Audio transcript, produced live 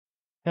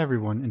Hey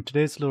everyone, in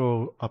today's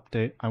little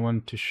update, I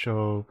wanted to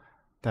show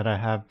that I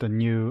have the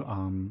new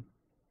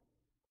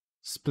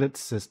split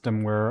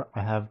system where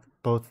I have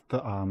both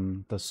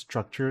the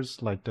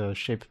structures, like the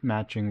shape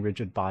matching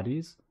rigid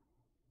bodies,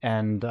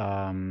 and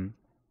the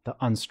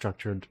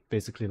unstructured,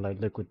 basically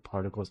like liquid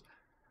particles.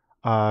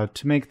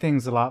 To make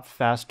things a lot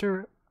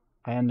faster,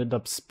 I ended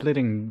up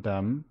splitting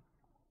them,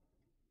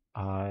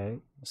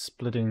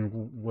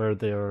 splitting where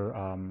they're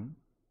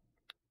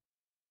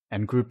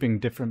and grouping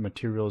different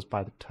materials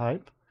by the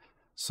type.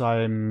 So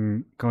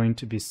I'm going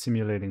to be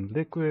simulating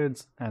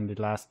liquids and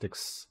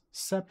elastics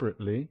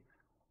separately,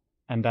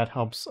 and that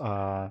helps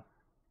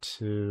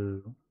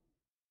to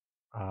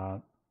uh,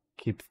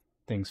 keep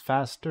things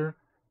faster.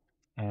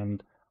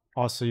 And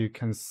also you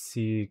can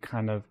see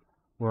kind of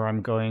where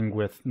I'm going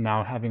with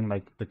now having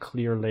like the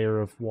clear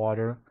layer of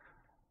water,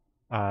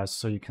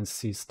 so you can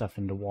see stuff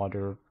in the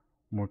water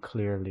more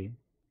clearly.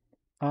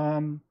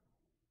 Um,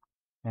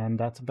 and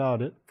that's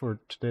about it for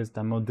today's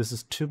demo. This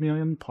is 2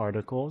 million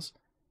particles.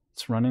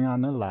 It's running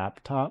on a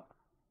laptop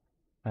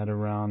at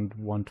around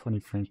 120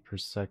 frames per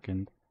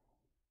second.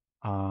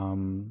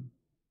 Um,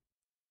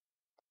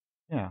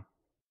 yeah.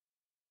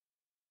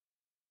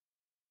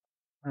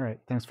 All right.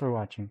 Thanks for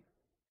watching.